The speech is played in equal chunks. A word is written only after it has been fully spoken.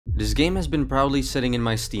This game has been proudly sitting in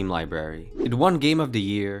my Steam library. It won Game of the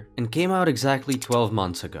Year and came out exactly 12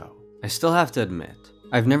 months ago. I still have to admit,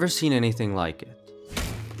 I've never seen anything like it.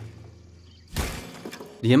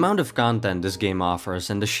 The amount of content this game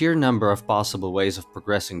offers and the sheer number of possible ways of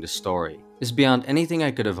progressing the story is beyond anything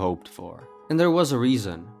I could have hoped for. And there was a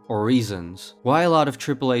reason, or reasons, why a lot of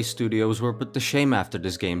AAA studios were put to shame after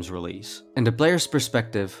this game's release. And the player's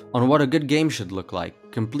perspective on what a good game should look like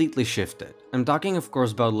completely shifted. I'm talking of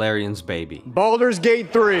course about Larian's baby, Baldur's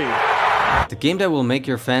Gate 3! The game that will make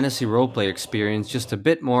your fantasy roleplay experience just a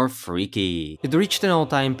bit more freaky. It reached an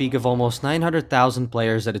all-time peak of almost 900,000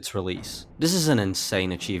 players at its release. This is an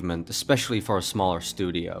insane achievement, especially for a smaller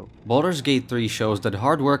studio. Baldur's Gate 3 shows that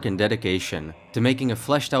hard work and dedication to making a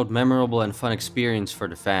fleshed out, memorable and fun experience for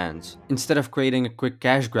the fans, instead of creating a quick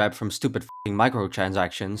cash grab from stupid f***ing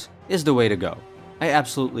microtransactions, is the way to go. I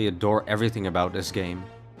absolutely adore everything about this game.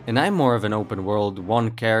 And I'm more of an open world,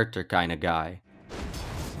 one character kinda guy.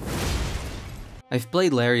 I've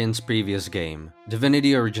played Larian's previous game,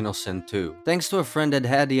 Divinity Original Sin 2, thanks to a friend that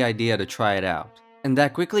had the idea to try it out. And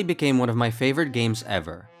that quickly became one of my favorite games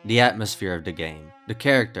ever. The atmosphere of the game, the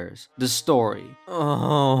characters, the story.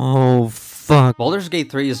 Oh, fuck. Baldur's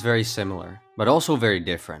Gate 3 is very similar, but also very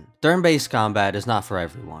different. Turn-based combat is not for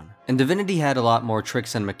everyone, and Divinity had a lot more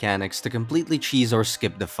tricks and mechanics to completely cheese or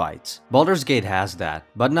skip the fights. Baldur's Gate has that,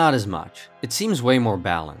 but not as much. It seems way more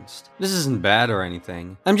balanced. This isn't bad or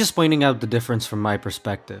anything, I'm just pointing out the difference from my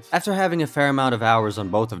perspective. After having a fair amount of hours on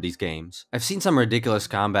both of these games, I've seen some ridiculous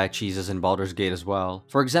combat cheeses in Baldur's Gate as well.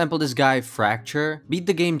 For example, this guy, Fracture, beat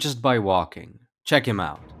the game just by walking. Check him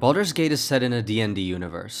out. Baldur's Gate is set in a D&D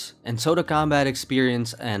universe, and so the combat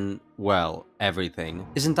experience and, well, everything,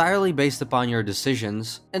 is entirely based upon your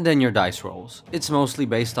decisions and then your dice rolls. It's mostly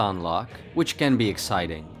based on luck, which can be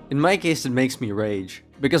exciting. In my case, it makes me rage.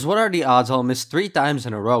 Because what are the odds I'll miss 3 times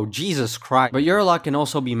in a row? Jesus Christ. But your luck can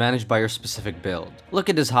also be managed by your specific build. Look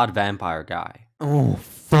at this hot vampire guy. Oh,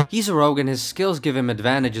 fuck. He's a rogue and his skills give him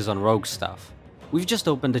advantages on rogue stuff. We've just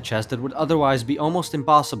opened a chest that would otherwise be almost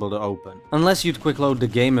impossible to open, unless you'd quick load the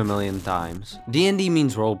game a million times. D&D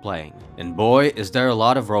means role-playing, and boy is there a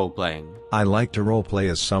lot of role-playing. I like to roleplay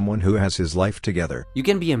as someone who has his life together. You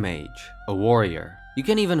can be a mage, a warrior, you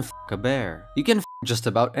can even f*** a bear. You can f*** just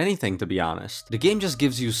about anything, to be honest. The game just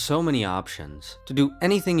gives you so many options to do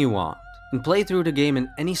anything you want, and play through the game in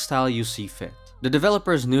any style you see fit. The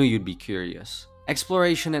developers knew you'd be curious.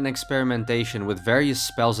 Exploration and experimentation with various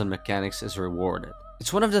spells and mechanics is rewarded.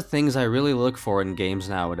 It's one of the things I really look for in games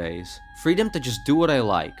nowadays. Freedom to just do what I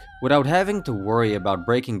like, without having to worry about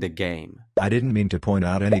breaking the game. I didn't mean to point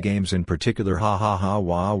out any games in particular, ha ha ha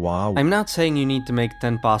wah wah. I'm not saying you need to make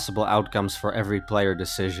 10 possible outcomes for every player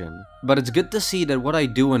decision, but it's good to see that what I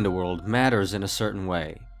do in the world matters in a certain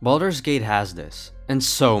way. Baldur's Gate has this, and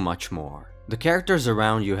so much more. The characters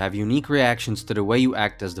around you have unique reactions to the way you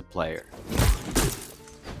act as the player.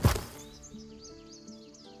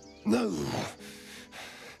 No!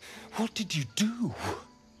 What did you do?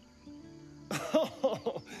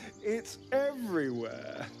 Oh, it's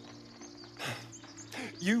everywhere.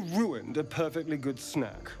 You ruined a perfectly good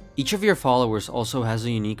snack. Each of your followers also has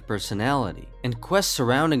a unique personality, and quests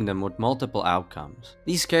surrounding them with multiple outcomes.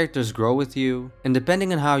 These characters grow with you, and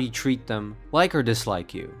depending on how you treat them, like or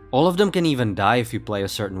dislike you. All of them can even die if you play a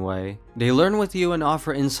certain way. They learn with you and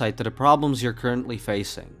offer insight to the problems you're currently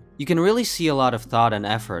facing. You can really see a lot of thought and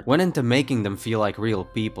effort went into making them feel like real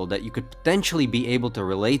people that you could potentially be able to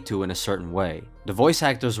relate to in a certain way. The voice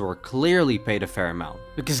actors were clearly paid a fair amount,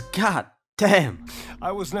 because god damn!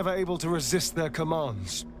 I was never able to resist their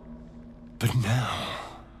commands. But now,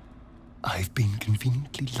 I've been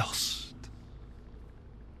conveniently lost.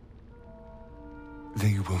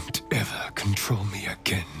 They won't ever control me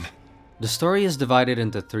again. The story is divided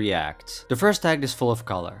into 3 acts. The first act is full of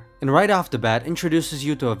color, and right off the bat introduces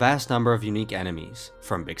you to a vast number of unique enemies,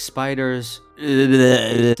 from big spiders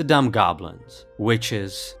to dumb goblins,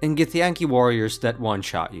 witches, and Githyanki warriors that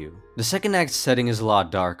one-shot you. The second act's setting is a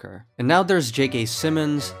lot darker, and now there's J.K.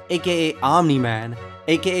 Simmons, aka Omni-Man,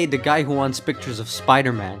 aka the guy who wants pictures of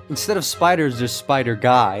Spider-Man. Instead of spiders, there's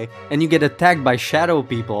Spider-Guy, and you get attacked by shadow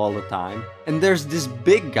people all the time. And there's this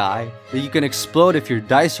big guy that you can explode if your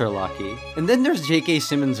dice are lucky. And then there's J.K.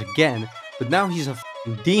 Simmons again, but now he's a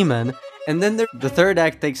f***ing demon. And then the third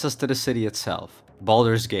act takes us to the city itself,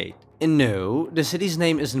 Baldur's Gate. And no, the city's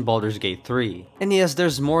name isn't Baldur's Gate 3. And yes,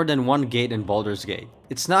 there's more than one gate in Baldur's Gate.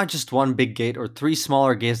 It's not just one big gate or 3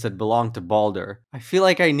 smaller gates that belong to Baldur. I feel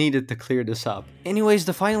like I needed to clear this up. Anyways,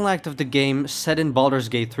 the final act of the game, set in Baldur's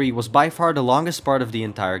Gate 3, was by far the longest part of the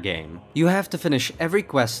entire game. You have to finish every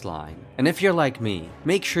quest line, and if you're like me,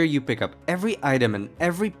 make sure you pick up every item and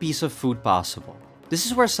every piece of food possible. This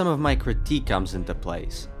is where some of my critique comes into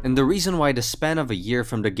place, and the reason why the span of a year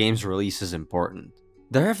from the game's release is important.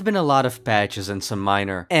 There have been a lot of patches and some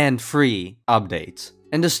minor, and free, updates,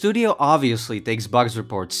 and the studio obviously takes bugs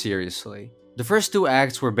reports seriously. The first 2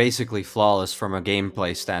 acts were basically flawless from a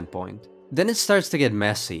gameplay standpoint. Then it starts to get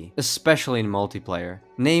messy, especially in multiplayer,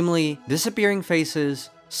 namely disappearing faces,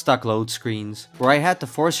 stuck load screens, where I had to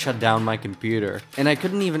force shut down my computer, and I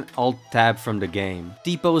couldn't even alt-tab from the game,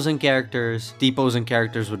 T-posing characters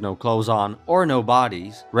with no clothes on or no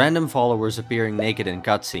bodies, random followers appearing naked in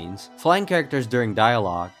cutscenes, flying characters during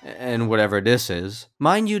dialogue, and whatever this is.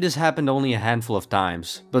 Mind you, this happened only a handful of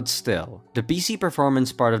times, but still. The PC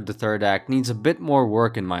performance part of the third act needs a bit more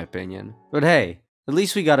work in my opinion. But hey, at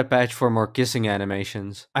least we got a patch for more kissing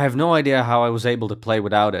animations. I have no idea how I was able to play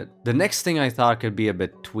without it. The next thing I thought could be a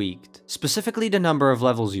bit tweaked, specifically the number of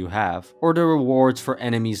levels you have, or the rewards for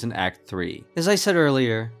enemies in Act 3. As I said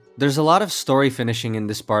earlier, there's a lot of story finishing in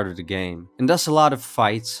this part of the game, and thus a lot of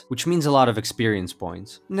fights, which means a lot of experience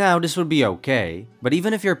points. Now, this would be okay, but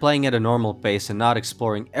even if you're playing at a normal pace and not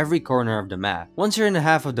exploring every corner of the map, once you're in the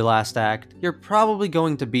half of the last act, you're probably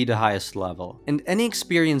going to be the highest level, and any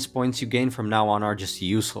experience points you gain from now on are just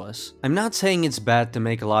useless. I'm not saying it's bad to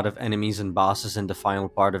make a lot of enemies and bosses in the final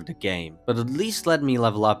part of the game, but at least let me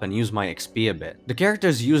level up and use my XP a bit. The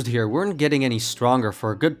characters used here weren't getting any stronger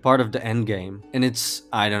for a good part of the endgame, and it's,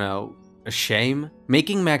 I don't know, a shame?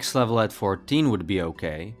 Making max level at 14 would be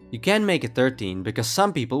okay. You can make it 13 because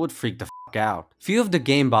some people would freak the f out. Few of the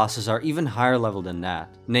game bosses are even higher level than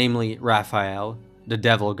that, namely Raphael, the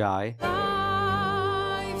devil guy,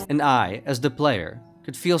 and I, as the player,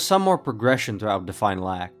 could feel some more progression throughout the final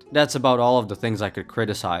act. That's about all of the things I could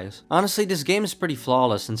criticize. Honestly, this game is pretty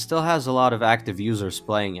flawless and still has a lot of active users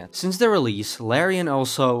playing it. Since the release, Larian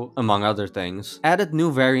also, among other things, added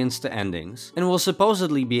new variants to endings, and will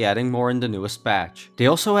supposedly be adding more in the newest patch. They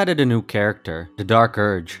also added a new character, the Dark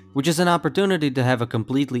Urge, which is an opportunity to have a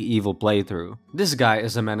completely evil playthrough. This guy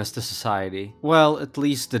is a menace to society. Well, at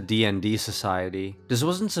least the D&D society. This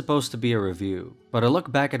wasn't supposed to be a review, but a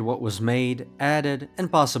look back at what was made, added,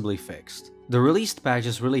 and possibly fixed. The released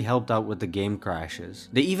patches really helped out with the game crashes.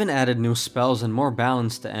 They even added new spells and more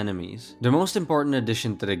balance to enemies. The most important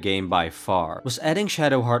addition to the game by far was adding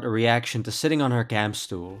Shadowheart a reaction to sitting on her camp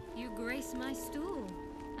stool. You grace my stool.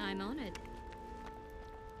 I'm on it.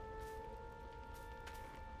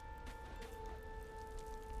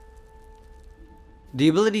 The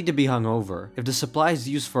ability to be hungover, if the supplies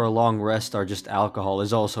used for a long rest are just alcohol,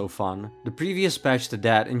 is also fun. The previous patch to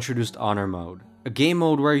that introduced Honor Mode, a game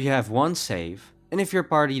mode where you have one save, and if your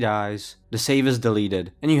party dies, the save is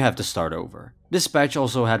deleted and you have to start over. This patch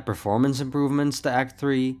also had performance improvements to Act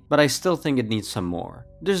 3, but I still think it needs some more.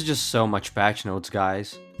 There's just so much patch notes,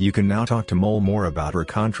 guys. You can now talk to Mole more about her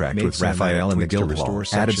contract with Raphael and the Guildhall.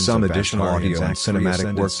 Added some additional audio and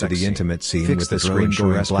cinematic work to the intimate scene with the screen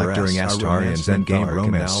going black during Astarian's endgame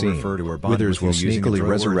romance scene. Withers will sneakily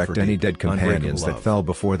resurrect any dead companions that fell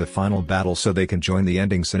before the final battle so they can join the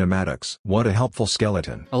ending cinematics. What a helpful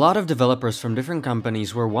skeleton. A lot of developers from different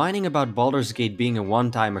companies were whining about Baldur's Gate being a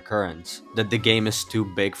one-time occurrence, that the game is too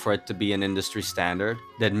big for it to be an industry standard,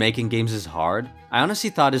 that making games is hard. I honestly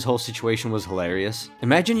thought this whole situation was hilarious.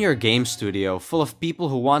 Imagine you're a game studio full of people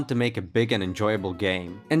who want to make a big and enjoyable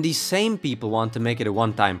game, and these same people want to make it a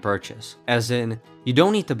one-time purchase. As in, you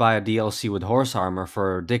don't need to buy a DLC with horse armor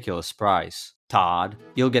for a ridiculous price. Todd,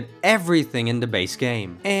 you'll get everything in the base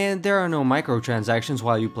game, and there are no microtransactions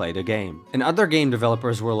while you play the game. And other game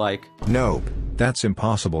developers were like, nope, that's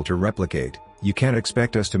impossible to replicate. You can't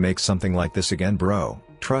expect us to make something like this again, bro.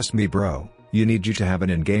 Trust me, bro. You need to have an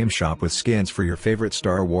in-game shop with skins for your favorite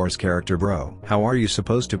Star Wars character, bro. How are you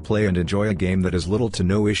supposed to play and enjoy a game that has little to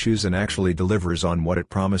no issues and actually delivers on what it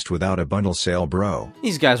promised without a bundle sale, bro?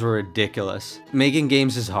 These guys were ridiculous. Making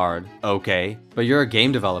games is hard, okay, but you're a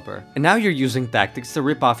game developer, and now you're using tactics to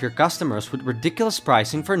rip off your customers with ridiculous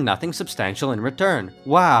pricing for nothing substantial in return.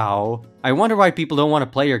 Wow. I wonder why people don't want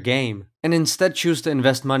to play your game, and instead choose to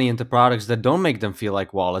invest money into products that don't make them feel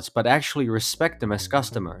like wallets but actually respect them as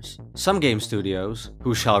customers. Some game studios,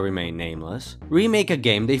 who shall remain nameless, remake a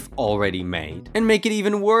game they've already made and make it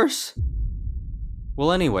even worse.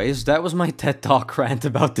 Well anyways, that was my TED Talk rant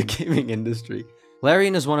about the gaming industry.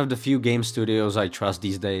 Larian is one of the few game studios I trust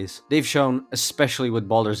these days. They've shown, especially with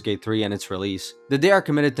Baldur's Gate 3 and its release, that they are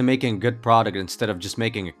committed to making a good product instead of just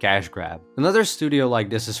making a cash grab. Another studio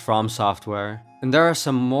like this is From Software, and there are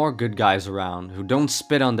some more good guys around who don't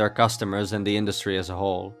spit on their customers and the industry as a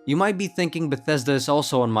whole. You might be thinking Bethesda is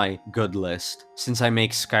also on my good list, since I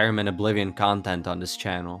make Skyrim and Oblivion content on this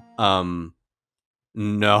channel.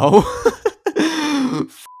 No.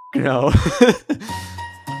 No.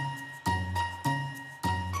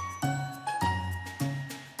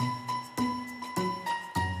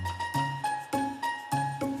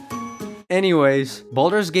 Anyways,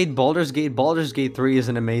 Baldur's Gate 3 is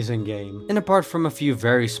an amazing game, and apart from a few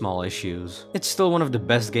very small issues, it's still one of the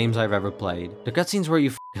best games I've ever played. The cutscenes where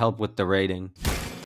you help with the raiding.